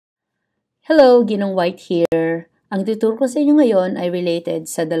Hello, Ginong White here. Ang tuturo ko sa inyo ngayon ay related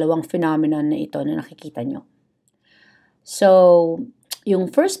sa dalawang phenomenon na ito na nakikita nyo. So, yung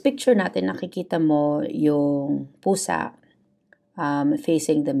first picture natin nakikita mo yung pusa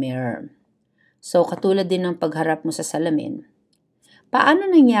facing the mirror. So, katulad din ng pagharap mo sa salamin. Paano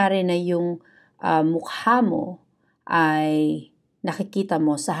nangyari na yung mukha mo ay nakikita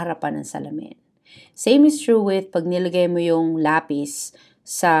mo sa harapan ng salamin? Same is true with pag nilagay mo yung lapis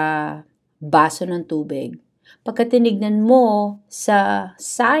sa baso ng tubig. Pagka tinignan mo sa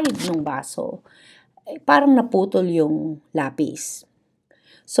side ng baso, parang naputol yung lapis.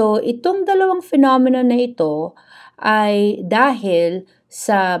 So, itong dalawang phenomena na ito ay dahil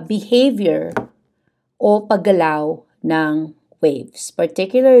sa behavior o paggalaw ng waves,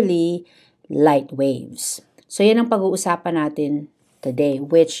 particularly light waves. So, yan ang pag-uusapan natin today,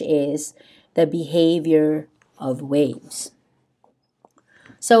 which is the behavior of waves.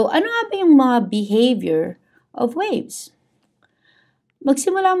 So, ano nga ba yung mga behavior of waves?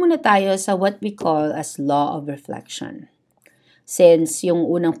 Magsimula muna tayo sa what we call as law of reflection. Since yung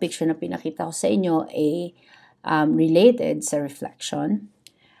unang picture na pinakita ko sa inyo ay related sa reflection,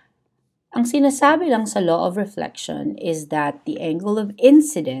 ang sinasabi lang sa law of reflection is that the angle of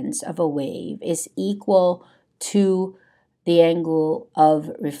incidence of a wave is equal to the angle of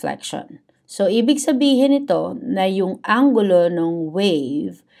reflection. So, ibig sabihin ito na yung angulo ng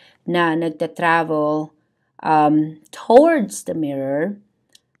wave na nagta-travel towards the mirror,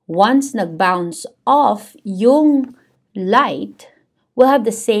 once nag-bounce off yung light, will have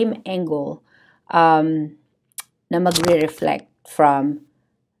the same angle na magre-reflect from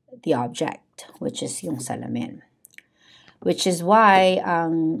the object, which is yung salamin. Which is why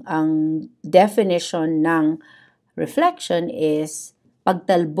ang definition ng reflection is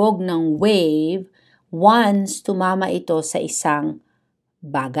pagtalbog ng wave once tumama ito sa isang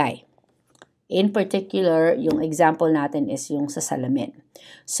bagay. In particular, yung example natin is yung sa salamin.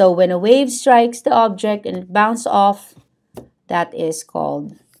 So, when a wave strikes the object and it bounces off, that is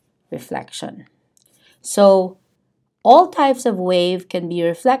called reflection. So, all types of wave can be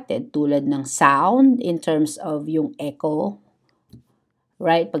reflected tulad ng sound in terms of yung echo,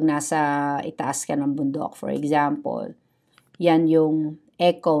 right? Pag nasa itaas ka ng bundok, for example, yan yung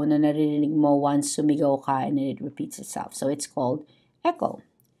echo na naririnig mo once sumigaw ka and then it repeats itself. So, it's called echo.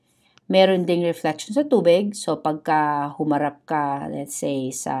 Meron ding reflection sa tubig. So, pagka humarap ka, let's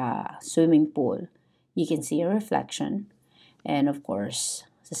say, sa swimming pool, you can see a reflection. And of course,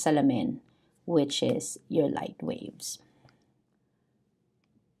 sa salamin, which is your light waves.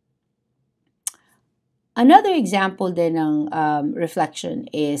 Another example din ng reflection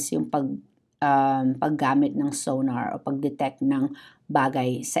is yung paggamit ng sonar o pag-detect ng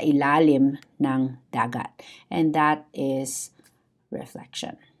bagay sa ilalim ng dagat. And that is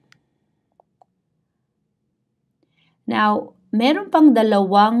reflection. Now, meron pang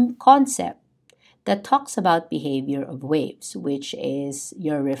dalawang concept that talks about behavior of waves, which is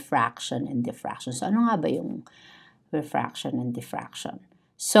your refraction and diffraction. So, ano nga ba yung refraction and diffraction?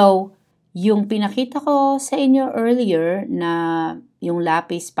 So, yung pinakita ko sa inyo earlier na yung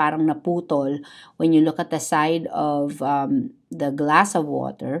lapis parang naputol when you look at the side of the glass of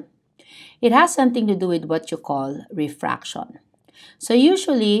water, it has something to do with what you call refraction. So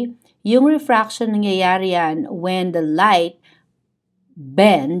usually, yung refraction nangyayari yan when the light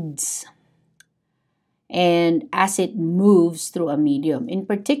bends and as it moves through a medium. In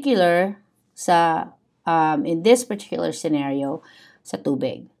particular, in this particular scenario, sa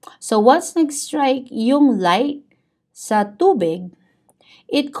tubig. So, once nag-strike yung light sa tubig,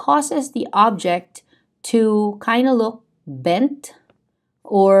 it causes the object to kind of look bent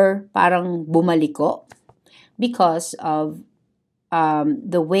or parang bumaliko because of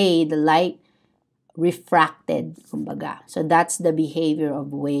the way the light refracted, kumbaga. So, that's the behavior of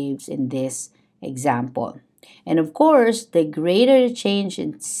waves in this example. And of course, the greater the change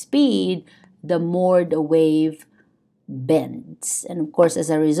in speed, the more the wave bends. And of course,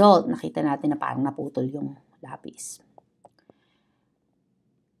 as a result, nakita natin na parang naputol yung lapis.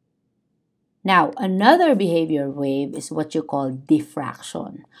 Now, another behavior of wave is what you call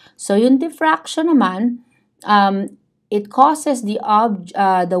diffraction. So, yung diffraction naman, it causes the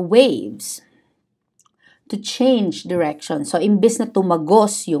waves to change direction. So, imbis na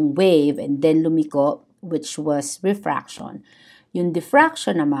tumagos yung wave and then lumiko, which was refraction, yung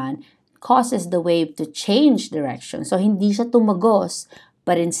diffraction naman causes the wave to change direction. So, hindi siya tumagos,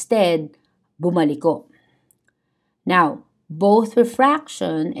 but instead, bumaliko. Now, both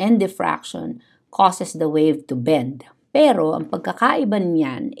refraction and diffraction causes the wave to bend. Pero, ang pagkakaiba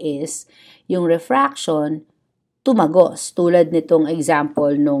niyan is, yung refraction, tumagos. Tulad nitong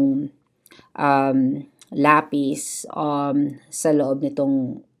example nung lapis sa loob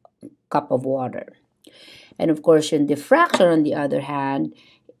nitong cup of water. And of course, yung diffraction on the other hand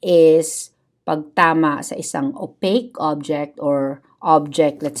is pagtama sa isang opaque object or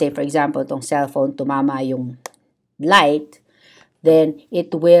object, let's say for example, itong cellphone, tumama yung light, then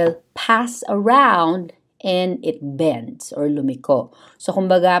it will pass around and it bends or lumiko. So,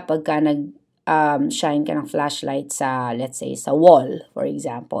 kumbaga, pagka shine ka ng flashlight sa, let's say, sa wall, for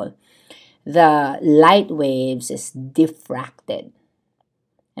example, the light waves is diffracted.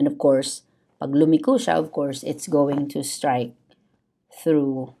 And of course, pag lumiko siya, of course, it's going to strike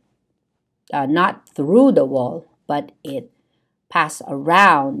through, not through the wall, but it pass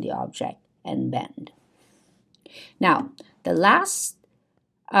around the object and bend. Now, the last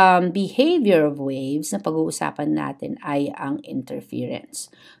behavior of waves na pag-uusapan natin ay ang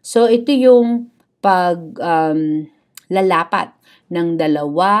interference. So, ito yung lalapat ng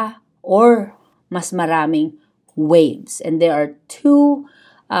dalawa or mas maraming waves. And there are two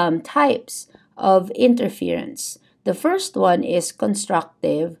types of interference. The first one is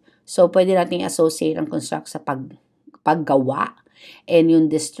constructive. So, pwede natin associate ang construct sa paggawa. And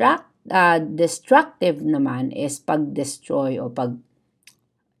yung destructive naman is pag-destroy o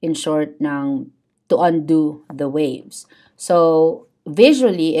in short, to undo the waves. So,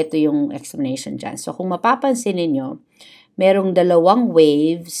 visually, ito yung explanation dyan. So, kung mapapansin ninyo, merong dalawang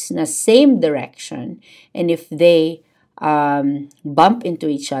waves na same direction, and if they bump into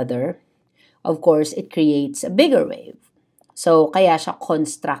each other, of course, it creates a bigger wave. So, kaya siya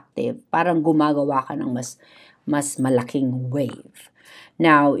constructive. Parang gumagawa ka ng mas malaking wave.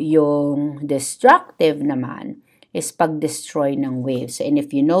 Now, yung destructive naman is pag-destroy ng waves. And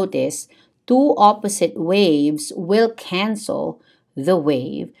if you notice, two opposite waves will cancel the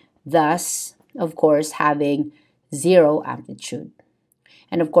wave, thus, of course, having zero amplitude.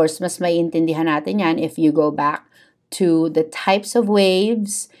 And of course, mas maiintindihan natin yan if you go back to the types of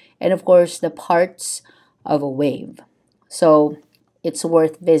waves and of course, the parts of a wave. So, it's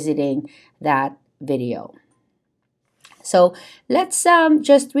worth visiting that video. So, let's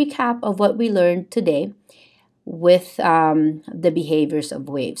just recap of what we learned today with the behaviors of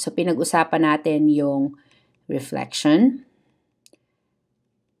waves. So, pinag-usapan natin yung reflection.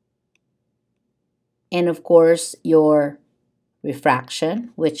 And of course, your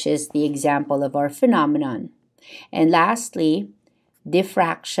refraction, which is the example of our phenomenon. And lastly,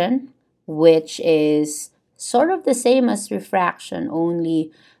 diffraction, which is sort of the same as refraction, only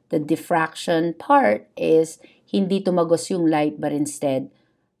the diffraction part is hindi tumagos yung light, but instead,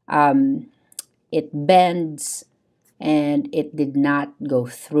 it bends and it did not go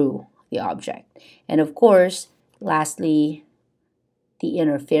through the object. And of course, lastly, the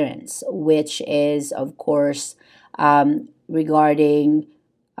interference, which is, of course, regarding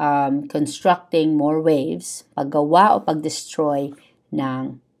constructing more waves, paggawa o pag-destroy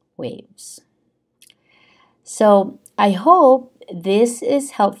ng waves. So, I hope this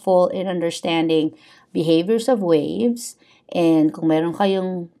is helpful in understanding behaviors of waves. And kung meron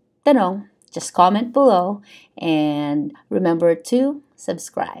kayong tanong, just comment below and remember to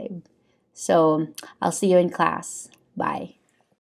subscribe. So, I'll see you in class. Bye.